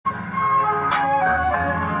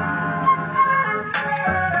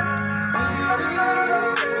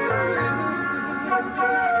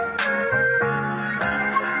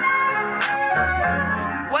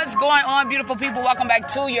beautiful people? Welcome back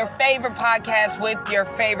to your favorite podcast with your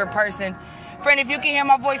favorite person. Friend, if you can hear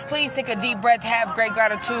my voice, please take a deep breath, have great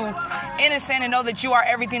gratitude, understand and know that you are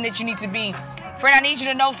everything that you need to be. Friend, I need you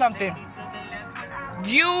to know something.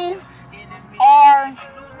 You are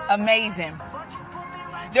amazing.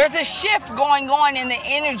 There's a shift going on in the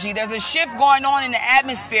energy. There's a shift going on in the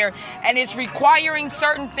atmosphere, and it's requiring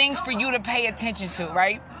certain things for you to pay attention to,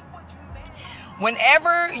 right?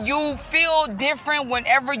 Whenever you feel different,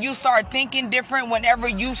 whenever you start thinking different, whenever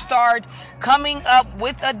you start coming up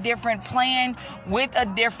with a different plan, with a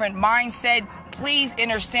different mindset, please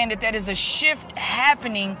understand that that is a shift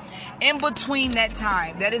happening in between that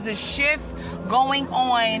time. That is a shift going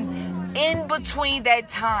on in between that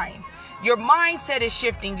time. Your mindset is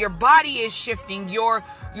shifting, your body is shifting,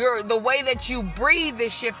 the way that you breathe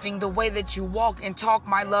is shifting, the way that you walk and talk,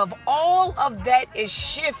 my love, all of that is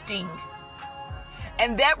shifting.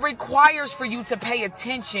 And that requires for you to pay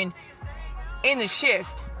attention in the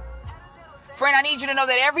shift. Friend, I need you to know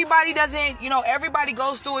that everybody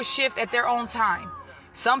goes through a shift at their own time.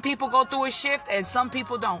 Some people go through a shift and some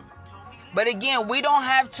people don't. But again, we don't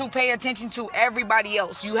have to pay attention to everybody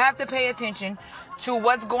else. You have to pay attention to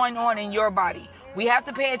what's going on in your body. We have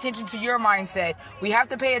to pay attention to your mindset. We have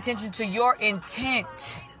to pay attention to your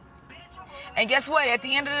intent. And guess what? At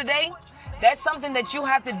the end of the day, that's something that you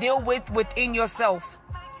have to deal with within yourself.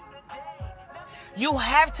 You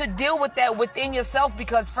have to deal with that within yourself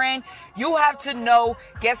because, friend, you have to know,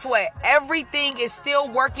 guess what? Everything is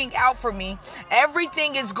still working out for me.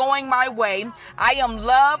 Everything is going my way. I am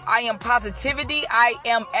love. I am positivity. I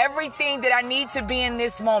am everything that I need to be in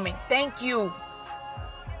this moment. Thank you.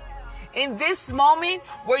 In this moment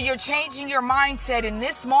where you're changing your mindset, in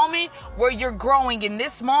this moment where you're growing, in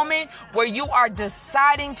this moment where you are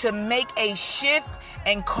deciding to make a shift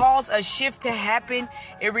and cause a shift to happen,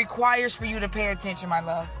 it requires for you to pay attention, my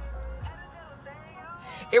love.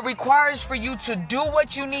 It requires for you to do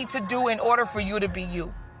what you need to do in order for you to be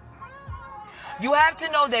you. You have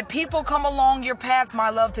to know that people come along your path, my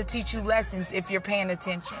love, to teach you lessons if you're paying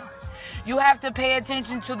attention. You have to pay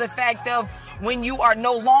attention to the fact of when you are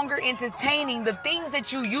no longer entertaining the things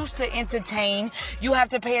that you used to entertain, you have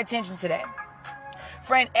to pay attention to that.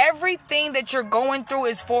 Friend, everything that you're going through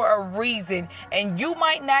is for a reason, and you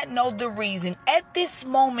might not know the reason at this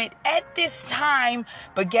moment, at this time,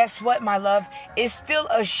 but guess what, my love? It's still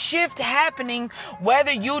a shift happening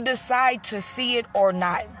whether you decide to see it or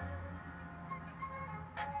not.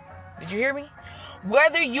 Did you hear me?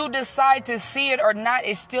 Whether you decide to see it or not,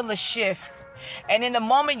 it's still a shift. And in the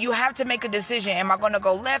moment, you have to make a decision. Am I going to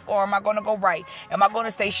go left or am I going to go right? Am I going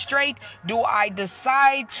to stay straight? Do I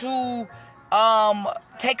decide to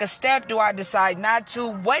take a step? Do I decide not to?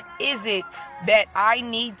 What is it that I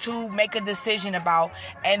need to make a decision about?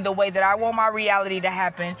 And the way that I want my reality to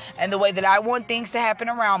happen, and the way that I want things to happen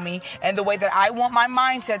around me, and the way that I want my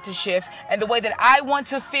mindset to shift, and the way that I want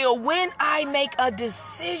to feel when I make a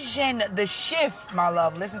decision. The shift, my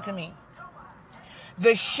love, listen to me.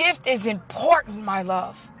 The shift is important, my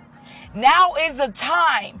love. Now is the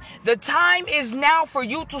time. The time is now for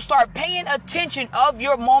you to start paying attention of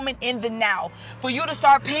your moment in the now. For you to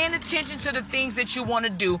start paying attention to the things that you want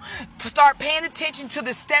to do. Start paying attention to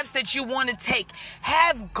the steps that you want to take.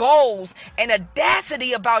 Have goals and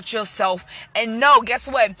audacity about yourself. And know, guess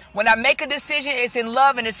what? When I make a decision, it's in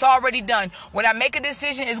love and it's already done. When I make a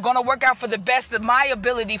decision, it's going to work out for the best of my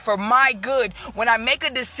ability, for my good. When I make a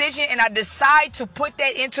decision and I decide to put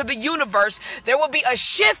that into the universe, there will be a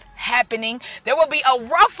shift happening. There will be a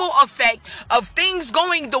ruffle effect of things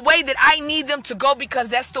going the way that I need them to go, because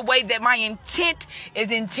that's the way that my intent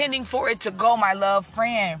is intending for it to go, my love.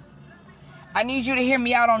 Friend, I need you to hear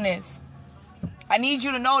me out on this. I need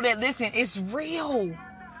you to know that, listen, it's real.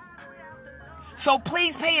 So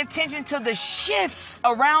please pay attention to the shifts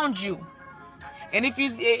around you. And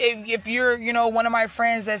if you're one of my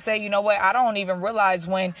friends that say, you know what, I don't even realize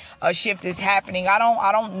when a shift is happening. I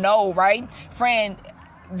don't know, right? Friend,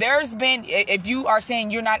 there's been, if you are saying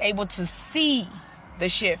you're not able to see the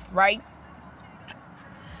shift, right?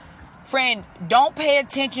 Friend, don't pay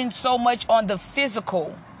attention so much on the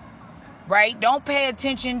physical, right? Don't pay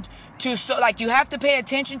attention to, you have to pay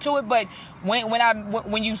attention to it. But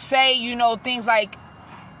when you say, things like,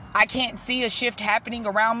 I can't see a shift happening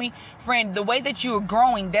around me. Friend, the way that you're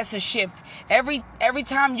growing, that's a shift. Every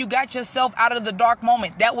time you got yourself out of the dark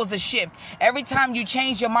moment, that was a shift. Every time you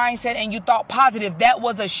changed your mindset and you thought positive, that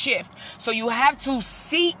was a shift. So you have to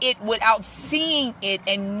see it without seeing it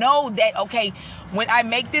and know that, okay, when I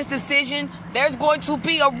make this decision, there's going to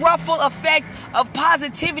be a ruffle effect of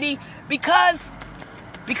positivity because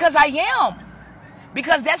I am.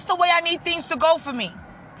 Because that's the way I need things to go for me.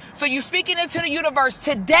 So you speaking into the universe.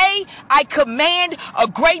 Today, I command a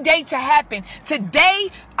great day to happen. Today,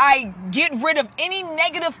 I get rid of any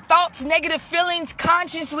negative thoughts, negative feelings,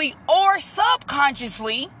 consciously or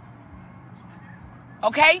subconsciously.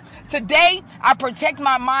 Okay? Today, I protect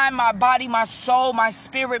my mind, my body, my soul, my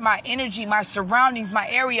spirit, my energy, my surroundings, my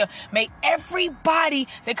area. May everybody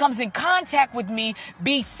that comes in contact with me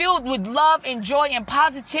be filled with love and joy and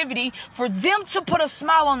positivity, for them to put a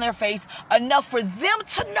smile on their face, enough for them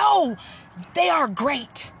to know they are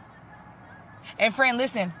great. And friend,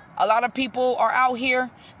 listen, a lot of people are out here.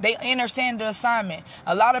 They understand the assignment.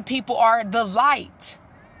 A lot of people are the light.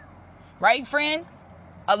 Right, friend?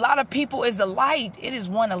 A lot of people is the light. It is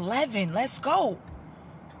 1:11. Let's go.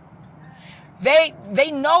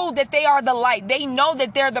 They know that they are the light. They know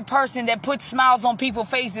that they're the person that puts smiles on people's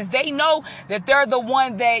faces. They know that they're the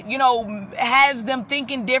one that, has them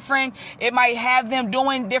thinking different. It might have them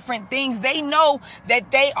doing different things. They know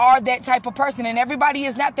that they are that type of person. And everybody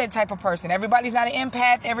is not that type of person. Everybody's not an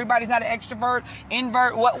empath. Everybody's not an extrovert,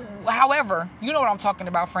 invert, however. You know what I'm talking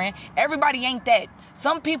about, friend. Everybody ain't that.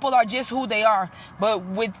 Some people are just who they are. But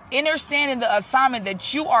with understanding the assignment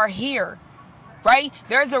that you are here, right?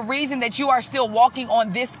 There's a reason that you are still walking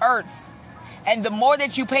on this earth. And the more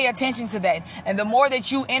that you pay attention to that, and the more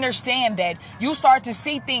that you understand that, you start to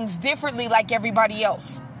see things differently like everybody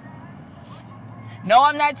else. No,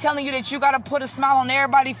 I'm not telling you that you got to put a smile on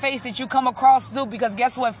everybody's face that you come across to, because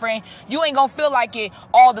guess what, friend? You ain't going to feel like it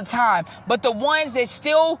all the time. But the ones that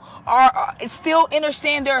still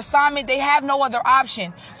understand their assignment, they have no other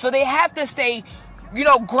option. So they have to stay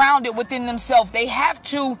grounded within themselves. They have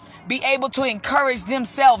to be able to encourage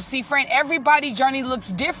themselves. See, friend, everybody's journey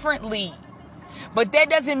looks differently. But that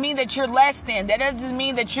doesn't mean that you're less than. That doesn't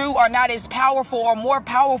mean that you are not as powerful or more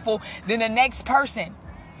powerful than the next person.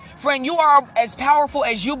 Friend, you are as powerful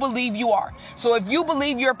as you believe you are. So if you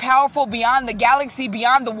believe you're powerful beyond the galaxy,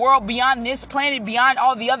 beyond the world, beyond this planet, beyond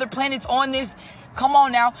all the other planets on this, come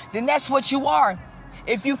on now, then that's what you are.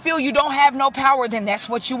 If you feel you don't have no power, then that's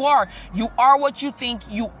what you are. You are what you think.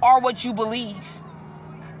 You are what you believe.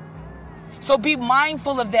 So be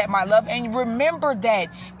mindful of that, my love. And remember that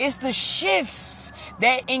it's the shifts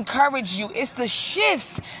that encourage you. It's the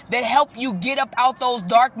shifts that help you get up out those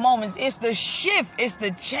dark moments. It's the shift. It's the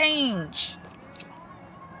change.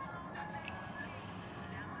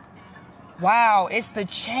 Wow, it's the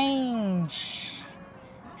change.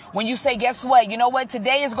 When you say, guess what? You know what?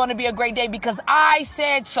 Today is going to be a great day because I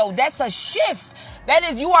said so. That's a shift. That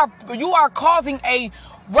is, you are causing a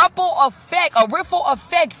ripple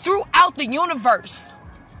effect throughout the universe.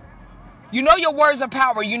 You know your words are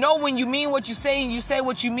power. You know when you mean what you say and you say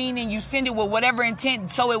what you mean and you send it with whatever intent,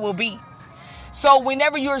 so it will be. So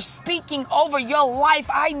whenever you're speaking over your life,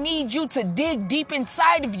 I need you to dig deep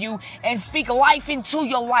inside of you and speak life into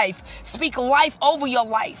your life. Speak life over your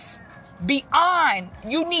life. Beyond,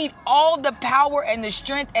 you need all the power and the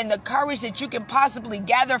strength and the courage that you can possibly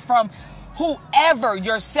gather from whoever,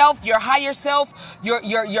 yourself, your higher self,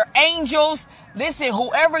 your angels. Listen,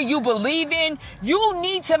 whoever you believe in, you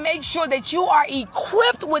need to make sure that you are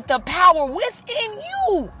equipped with the power within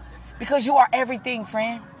you, because you are everything,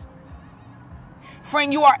 friend.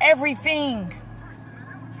 Friend, you are everything.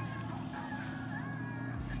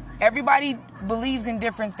 Everybody believes in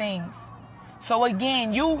different things. So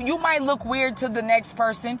again, you might look weird to the next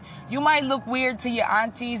person. You might look weird to your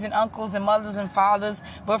aunties and uncles and mothers and fathers.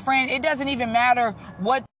 But friend, it doesn't even matter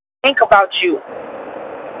what they think about you.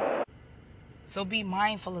 So be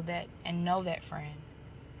mindful of that and know that, friend.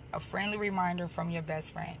 A friendly reminder from your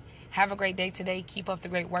best friend. Have a great day today. Keep up the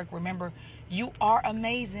great work. Remember, you are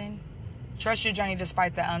amazing. Trust your journey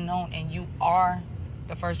despite the unknown. And you are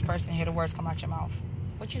the first person to hear the words come out your mouth.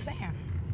 What you saying?